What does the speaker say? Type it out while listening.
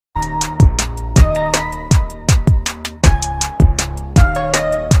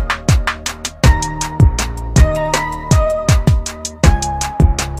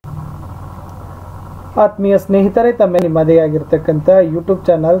ಆತ್ಮೀಯ ಸ್ನೇಹಿತರೆ, ತಮ್ಮ ನಿಮ್ಮದೇ ಆಗಿರತಕ್ಕಂತ ಯೂಟ್ಯೂಬ್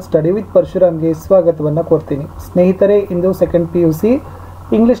ಚಾನಲ್ ಸ್ಟಡಿ ವಿತ್ ಪರಶುರಾಮ್ಗೆ ಸ್ವಾಗತವನ್ನು ಕೋರ್ತೀನಿ. ಸ್ನೇಹಿತರೆ, ಇಂದು ಸೆಕೆಂಡ್ PUC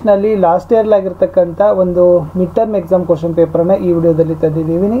ಇಂಗ್ಲಿಷ್ ನಲ್ಲಿ ಲಾಸ್ಟ್ ಇಯರ್ ಆಗಿರತಕ್ಕಂತ ಒಂದು mid term exam question paper ನ ಈ ವಿಡಿಯೋದಲ್ಲಿ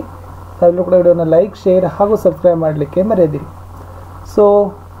ತಂದಿದ್ದೀವಿ. ತಾವು ಕೂಡ ವಿಡಿಯೋನ ಲೈಕ್, ಶೇರ್ ಹಾಗೂ ಸಬ್ಸ್ಕ್ರೈಬ್ ಮಾಡಲಿಕ್ಕೆ ಮರೆಯದಿರಿ. ಸೊ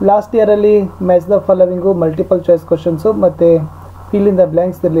ಲಾಸ್ಟ್ ಇಯರ್ ಅಲ್ಲಿ match the following multiple choice questions ಮತ್ತೆ ಫಿಲ್ ಇನ್ ದ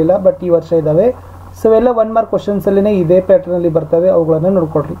ಬ್ಲಾಂಕ್ಸ್ ಇರಲಿಲ್ಲ, ಬಟ್ ಈ ವರ್ಷ ಇದಾವೆ. ಸೊ ಎಲ್ಲ 1 ಮಾರ್ಕ್ ಕ್ವೆಶ್ಚನ್ಸ್ ಅಲ್ಲಿನೇ ಇದೇ ಪ್ಯಾಟರ್ನ್ ಅಲ್ಲಿ ಬರ್ತವೆ, ಅವುಗಳನ್ನು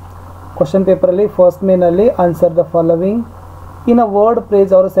ನೋಡ್ಕೊಡ್ರಿ. ಕ್ವೆಶ್ಚನ್ ಪೇಪರ್ ಅಲ್ಲಿ ಫಸ್ಟ್ ಮೇನ್ ಅಲ್ಲಿ answer the following in a word,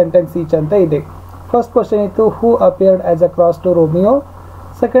 phrase R sentence each ಅಂತ ಇದೆ. ಫಸ್ಟ್ ಕ್ವೆಶ್ಚನ್ ಇತ್ತು ಹೂ appeared as a cross to Romeo.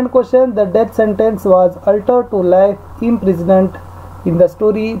 Second question the death sentence was altered to life imprisonment in the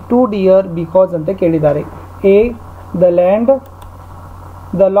story to dear because ಅಂತ ಕೇಳಿದ್ದಾರೆ. A the land,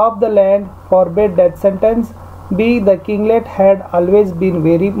 the law of the land ಫಾರ್ಬೇಡ್ death sentence. B the ಕಿಂಗ್ಲೆಟ್ had always been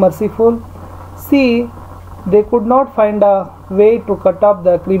very merciful. C they could not find a way to cut off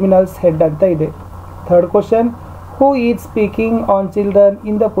the criminal's head anta ide. Third question, who is speaking on children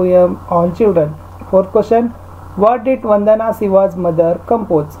in the poem on children. Fourth question, what did Vandana Shiva's mother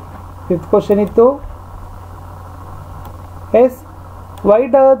compose. Fifth question ittu yes, why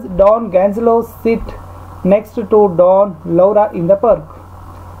does Don Gonzalo sit next to Don Laura in the park.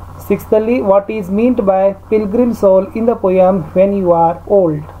 Sixthly, what is meant by pilgrim soul in the poem when you are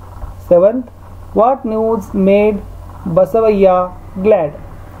old. Seventh, what news made Basavaya glad.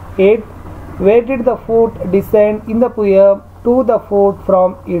 8. Where did the foot descend in the poem to the foot from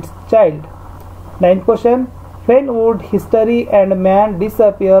its child. 9th question, when would history and man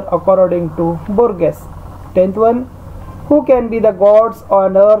disappear according to Borges. 10th one, who can be the gods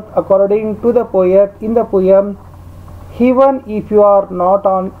on earth according to the poet in the poem even if you are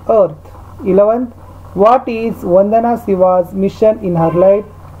not on earth. 11th, what is Vandana Shiva's mission in her life.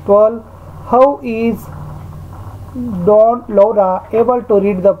 12, how is Don Laura able to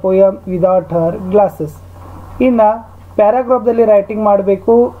read the poem without her glasses. ಇನ್ನು ಪ್ಯಾರಾಗ್ರಾಫ್ದಲ್ಲಿ writing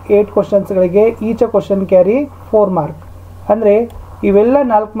ಮಾಡಬೇಕು 8 ಕ್ವಶನ್ಸ್ಗಳಿಗೆ. Each question carry 4 mark. ಅಂದರೆ ಇವೆಲ್ಲ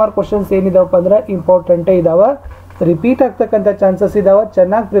 4 mark questions ಏನಿದಾವಪ್ಪ ಅಂದ್ರೆ ಇಂಪಾರ್ಟೆಂಟೇ ಇದಾವೆ, repeat ಆಗ್ತಕ್ಕಂಥ chances ಇದಾವೆ.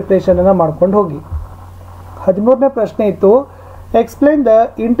 ಚೆನ್ನಾಗಿ ಪ್ರಿಪ್ರೇಷನನ್ನು ಮಾಡ್ಕೊಂಡು ಹೋಗಿ. 13ನೇ ಪ್ರಶ್ನೆ ಇತ್ತು explain the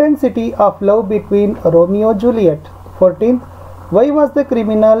intensity of love between Romeo Juliet. 14th, why was the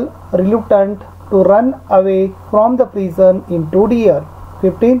criminal reluctant to run away from the prison in 2 years.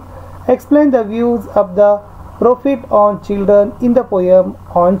 15th, explain the views of the prophet on children in the poem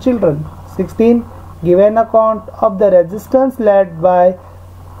on children. 16th, give an account of the resistance led by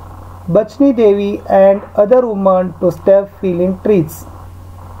Bachni Devi and other women to stop felling trees.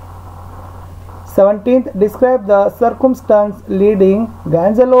 17th, describe the circumstance leading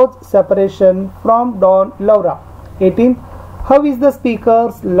Gonzalo's separation from Don Laura. 18th, how is the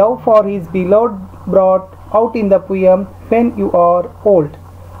speaker's love for his beloved brought out in the poem when you are old.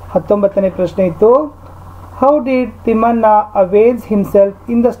 19ನೇ ಪ್ರಶ್ನೆ ಇತ್ತು how did Timanna avails himself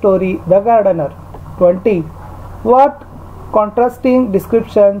in the story The Gardener. 20, what contrasting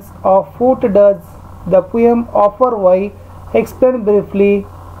descriptions of food does the poem offer. Why? Explain briefly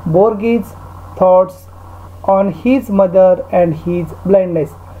Borges' thoughts on his mother and his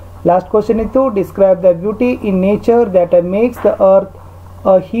blindness. Last question ಇತ್ತು describe the beauty in nature that makes the earth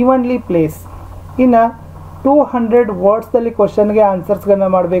a ಹೀವನ್ಲಿ place. ಇನ್ನು 200 ವರ್ಡ್ಸ್ದಲ್ಲಿ ಕ್ವಶನ್ಗೆ ಆನ್ಸರ್ಸ್ಗಳನ್ನ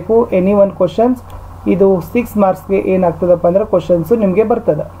ಮಾಡಬೇಕು. Any one questions. ಇದು 6 ಮಾರ್ಕ್ಸ್ಗೆ ಏನಾಗ್ತದಪ್ಪ ಅಂದ್ರೆ questions ನಿಮಗೆ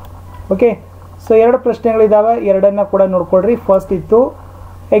ಬರ್ತದೆ. Okay, so 2 ಪ್ರಶ್ನೆಗಳಿದ್ದಾವೆ, 2 ಕೂಡ ನೋಡ್ಕೊಡ್ರಿ. ಫಸ್ಟ್ ಇತ್ತು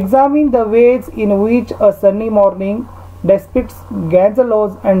examine the ways in which a Sunny morning ಡೆಸ್ಪಿಕ್ಟ್ಸ್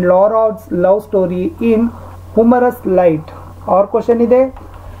ಗ್ಯಾನ್ಸಲೋಸ್ and ಲಾರಾಸ್ love story in ಹುಮರಸ್ light. R question ಇದೆ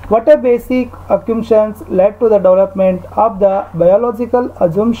what are basic assumptions led to the development of the biological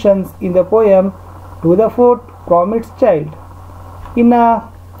assumptions in the poem to the foot from its child. ಇನ್ನು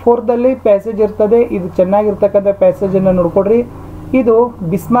 4ರಲ್ಲಿ passage ಇರ್ತದೆ, ಇದು ಚೆನ್ನಾಗಿರ್ತಕ್ಕಂಥ ಪ್ಯಾಸೇಜನ್ನು ನೋಡ್ಕೊಡ್ರಿ. ಇದು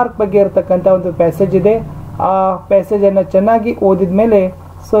Bismarck ಬಗ್ಗೆ ಇರತಕ್ಕಂಥ ಒಂದು passage ಇದೆ. ಆ ಪ್ಯಾಸೇಜನ್ನು ಚೆನ್ನಾಗಿ ಓದಿದ ಮೇಲೆ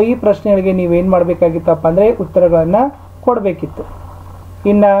ಸೊ ಈ ಪ್ರಶ್ನೆಗಳಿಗೆ ನೀವೇನು ಮಾಡಬೇಕಾಗಿತ್ತಪ್ಪ ಅಂದರೆ ಉತ್ತರಗಳನ್ನು ಕೊಡಬೇಕಿತ್ತು.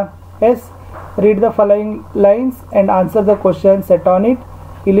 ಇನ್ನು S, read the following lines and answer the question set on it.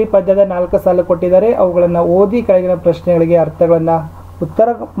 ಇಲ್ಲಿ ಪದ್ಯದ 4 ಸಾಲು ಕೊಟ್ಟಿದ್ದಾರೆ, ಅವುಗಳನ್ನು ಓದಿ ಕೆಳಗಿನ ಪ್ರಶ್ನೆಗಳಿಗೆ ಅರ್ಥಗಳನ್ನು ಉತ್ತರ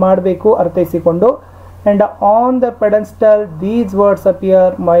ಮಾಡಬೇಕು ಅರ್ಥೈಸಿಕೊಂಡು. And on the pedestal these words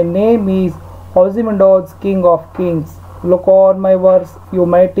appear my name is Ozymandias king of Kings. Look on my words you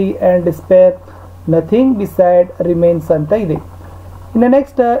mighty and despair nothing beside remains ಅಂತ ಇದೆ. ಇನ್ನು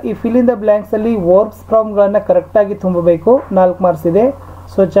ನೆಕ್ಸ್ಟ್ ಈ ಫಿಲ್ ಇನ್ ದ ಬ್ಲ್ಯಾಂಕ್ಸಲ್ಲಿ ವರ್ಬ್ಸ್ ಫ್ರಾಮ್ಗಳನ್ನು ಕರೆಕ್ಟಾಗಿ ತುಂಬಬೇಕು. 4 ಮಾರ್ಕ್ಸ್ ಇದೆ,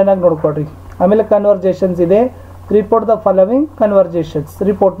 so ಚೆನ್ನಾಗಿ ನೋಡ್ಕೊಡ್ರಿ. ಆಮೇಲೆ ಕನ್ವರ್ಜೇಷನ್ಸ್ ಇದೆ, ರಿಪೋರ್ಟ್ ದ ಫಾಲೋವಿಂಗ್ ಕನ್ವರ್ಜೇಷನ್ಸ್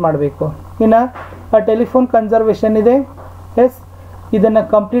ರಿಪೋರ್ಟ್ ಮಾಡಬೇಕು. ಇನ್ನು ಟೆಲಿಫೋನ್ ಕನ್ಸರ್ವೇಷನ್ ಇದೆ. ಎಸ್, ಇದನ್ನು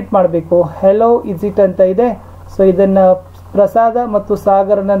ಕಂಪ್ಲೀಟ್ ಮಾಡಬೇಕು. ಹೆಲೋ ಇಸ್ ಇಟ್ ಅಂತ ಇದೆ, ಸೊ ಇದನ್ನು ಪ್ರಸಾದ ಮತ್ತು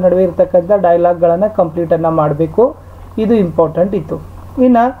ಸಾಗರನ ನಡುವೆ ಇರತಕ್ಕಂಥ ಡೈಲಾಗ್ಗಳನ್ನು ಕಂಪ್ಲೀಟನ್ನು ಮಾಡಬೇಕು. ಇದು ಇಂಪಾರ್ಟೆಂಟ್ ಇತ್ತು.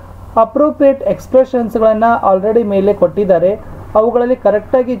 ಇನ್ನು ಅಪ್ರೋಪ್ರಿಯೇಟ್ ಎಕ್ಸ್ಪ್ರೆಷನ್ಸ್ಗಳನ್ನು ಆಲ್ರೆಡಿ ಮೇಲೆ ಕೊಟ್ಟಿದ್ದಾರೆ. ಅವುಗಳಲ್ಲಿ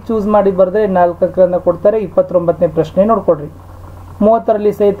ಕರೆಕ್ಟಾಗಿ ಚೂಸ್ ಮಾಡಿ ಬರೆದ್ರೆ 4 ಕೊಡ್ತಾರೆ. 29ನೇ ಪ್ರಶ್ನೆ ನೋಡ್ಕೊಡ್ರಿ.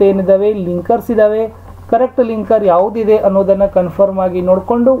 30ರಲ್ಲಿ ಸಹಿತ ಏನಿದ್ದಾವೆ, ಲಿಂಕರ್ಸ್ ಇದ್ದಾವೆ. ಕರೆಕ್ಟ್ ಲಿಂಕರ್ ಯಾವುದಿದೆ ಅನ್ನೋದನ್ನು ಕನ್ಫರ್ಮ್ ಆಗಿ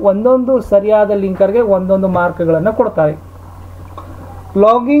ನೋಡಿಕೊಂಡು ಒಂದೊಂದು ಸರಿಯಾದ ಲಿಂಕರ್ಗೆ ಒಂದೊಂದು ಮಾರ್ಕ್ಗಳನ್ನು ಕೊಡ್ತಾರೆ.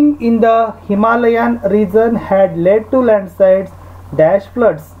 Logging in the Himalayan region had led to landslides, dash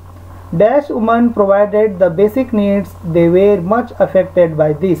floods. Dash women provided the basic needs. They were much affected by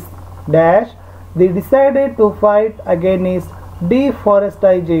this. Dash they decided to fight against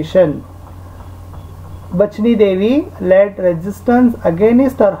deforestation. Bachni Devi led resistance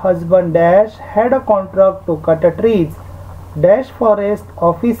against her husband Dash had a contract to cut trees. Dash forest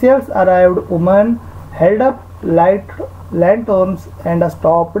officials arrived. Women held up lanterns and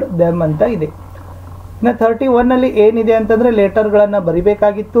stopped them ಅಂತ ಇದೆ. ಇನ್ನು 31ನಲ್ಲಿ ಏನಿದೆ ಅಂತಂದರೆ ಲೆಟರ್ಗಳನ್ನು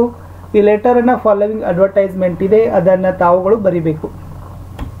ಬರಿಬೇಕಾಗಿತ್ತು. ಈ ಲೆಟರನ್ನು following advertisement ಇದೆ, ಅದನ್ನು ತಾವುಗಳು ಬರಿಬೇಕು.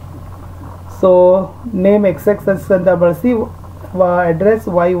 ಸೊ ನೇಮ್ XXS ಅಂತ ಬಳಸಿ, ಅಡ್ರೆಸ್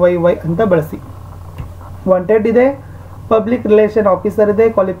YYY ಅಂತ ಬಳಸಿ. ವಾಂಟೆಡ್ ಇದೆ, ಪಬ್ಲಿಕ್ ರಿಲೇಷನ್ ಆಫೀಸರ್ ಇದೆ,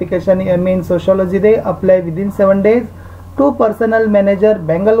 ಕ್ವಾಲಿಫಿಕೇಶನ್ MA ಇನ್ ಸೋಷಿಯಾಲಜಿ ಇದೆ, apply within 7 days. To personal manager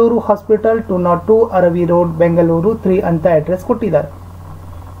Bengaluru hospital 202 ಅರವಿ ರೋಡ್ ಬೆಂಗಳೂರು 3 ಅಂತ ಅಡ್ರೆಸ್ ಕೊಟ್ಟಿದ್ದಾರೆ.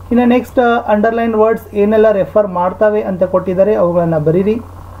 ಇನ್ನು ನೆಕ್ಸ್ಟ್ ಅಂಡರ್ಲೈನ್ ವರ್ಡ್ಸ್ ಏನೆಲ್ಲ ರೆಫರ್ ಮಾಡ್ತವೆ ಅಂತ ಕೊಟ್ಟಿದ್ದಾರೆ, ಅವುಗಳನ್ನು ಬರೀರಿ.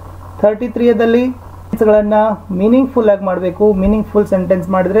 33ಯಲ್ಲಿ ಗಳನ್ನು ಮೀನಿಂಗ್ಫುಲ್ ಆಗಿ ಮಾಡಬೇಕು. ಮೀನಿಂಗ್ಫುಲ್ ಸೆಂಟೆನ್ಸ್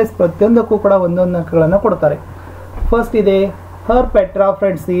ಮಾಡಿದರೆ ಪ್ರತಿಯೊಂದಕ್ಕೂ ಕೂಡ ಒಂದೊಂದು ಅಂಕಗಳನ್ನು ಕೊಡ್ತಾರೆ. ಫಸ್ಟ್ ಇದೆ ಹರ್ Petra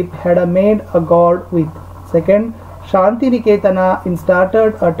friendship had made a god with. Second Shantiniketan in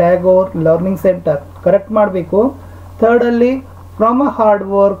started a Tagore learning centre, correct ಮಾಡಬೇಕು. ಥರ್ಡಲ್ಲಿ from a hard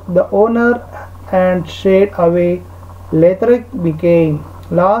work the owner and shade away ಲೆಥರಿಕ್ became.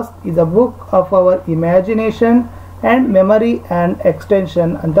 Last is a book of our imagination and memory and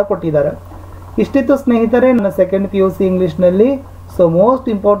extension ಅಂತ ಕೊಟ್ಟಿದ್ದಾರೆ. ಇಷ್ಟಿತ್ತು ಸ್ನೇಹಿತರೆ ನನ್ನ second PUC ಇಂಗ್ಲೀಷ್ನಲ್ಲಿ. So most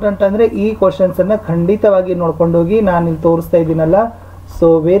important ಅಂದರೆ ಈ ಕ್ವಶನ್ಸನ್ನು ಖಂಡಿತವಾಗಿ ನೋಡ್ಕೊಂಡೋಗಿ ನಾನು ಇಲ್ಲಿ ತೋರಿಸ್ತಾ ಇದ್ದೀನಲ್ಲ. ಸೊ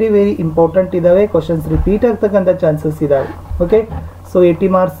ವೆರಿ ಇಂಪಾರ್ಟೆಂಟ್ ಇದ್ದಾವೆ. ಕ್ವಶನ್ಸ್ ರಿಪೀಟ್ ಆಗ್ತಕ್ಕಂಥ ಚಾನ್ಸಸ್ ಇದ್ದಾವೆ. ಓಕೆ, ಸೊ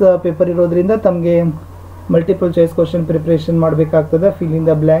 80 ಮಾರ್ಕ್ಸ್ ಪೇಪರ್ ಇರೋದ್ರಿಂದ ತಮಗೆ ಮಲ್ಟಿಪಲ್ ಚಾಯ್ಸ್ ಕ್ವಶನ್ ಪ್ರಿಪ್ರೇಷನ್ ಮಾಡಬೇಕಾಗ್ತದೆ. ಫಿಲ್ ಇನ್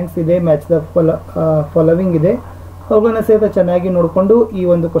ದ ಬ್ಲ್ಯಾಂಕ್ಸ್ ಇದೆ, ಮ್ಯಾಚ್ ದ ಫಾಲೋವಿಂಗ್ ಇದೆ. ಅವುಗಳನ್ನ ಸಹಿತ ಚೆನ್ನಾಗಿ ನೋಡಿಕೊಂಡು ಈ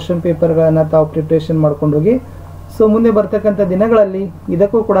ಒಂದು ಕ್ವಶನ್ ಪೇಪರ್ಗಳನ್ನು ತಾವು ಪ್ರಿಪ್ರೇಷನ್ ಮಾಡ್ಕೊಂಡು ಹೋಗಿ. ಸೊ ಮುಂದೆ ಬರ್ತಕ್ಕಂಥ ದಿನಗಳಲ್ಲಿ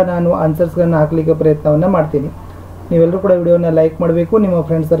ಇದಕ್ಕೂ ಕೂಡ ನಾನು ಆನ್ಸರ್ಸ್ಗಳನ್ನು ಹಾಕಲಿಕ್ಕೆ ಪ್ರಯತ್ನವನ್ನು ಮಾಡ್ತೀನಿ. ನೀವೆಲ್ಲರೂ ಕೂಡ ವಿಡಿಯೋನ ಲೈಕ್ ಮಾಡಬೇಕು, ನಿಮ್ಮ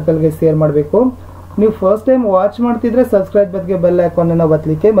ಫ್ರೆಂಡ್ ಸರ್ಕಲ್ಗೆ ಶೇರ್ ಮಾಡಬೇಕು. ನೀವು ಫಸ್ಟ್ ಟೈಮ್ ವಾಚ್ ಮಾಡ್ತಿದ್ರೆ ಸಬ್ಸ್ಕ್ರೈಬ್ ಬದಲಿಗೆ ಬೆಲ್ ಐಕಾನನ್ನು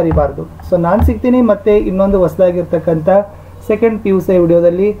ಒತ್ತಲಿಕ್ಕೆ ಮರಿಬಾರ್ದು. ಸೊ ನಾನು ಸಿಗ್ತೀನಿ ಮತ್ತೆ ಇನ್ನೊಂದು ಹೊಸದಾಗಿರ್ತಕ್ಕಂಥ ಸೆಕೆಂಡ್ PUC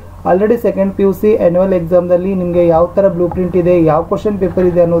ವಿಡಿಯೋದಲ್ಲಿ. ಆಲ್ರೆಡಿ ಸೆಕೆಂಡ್ PUC ಆ್ಯನ್ಯುವಲ್ ಎಕ್ಸಾಮ್ದಲ್ಲಿ ನಿಮಗೆ ಯಾವ ಥರ ಬ್ಲೂ ಪ್ರಿಂಟ್ ಇದೆ, ಯಾವ ಕ್ವಶನ್ ಪೇಪರ್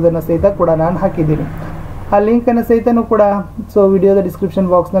ಇದೆ ಅನ್ನೋದನ್ನು ಸಹಿತ ಕೂಡ ನಾನು ಹಾಕಿದ್ದೀನಿ. ಆ ಲಿಂಕನ್ನು ಸಹಿತನೂ ಕೂಡ ಸೊ ವಿಡಿಯೋದ ಡಿಸ್ಕ್ರಿಪ್ಷನ್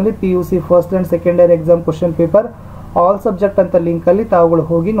ಬಾಕ್ಸ್ನಲ್ಲಿ PUC first and second year exam question paper all subject ಅಂತ ಲಿಂಕಲ್ಲಿ ತಾವುಗಳು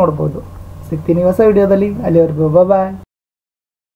ಹೋಗಿ ನೋಡ್ಬೋದು. ಸಿಗ್ತೀನಿ ಹೊಸ ವಿಡಿಯೋದಲ್ಲಿ. ಅಲ್ಲಿವರೆಗೂ ಬಾಯ್.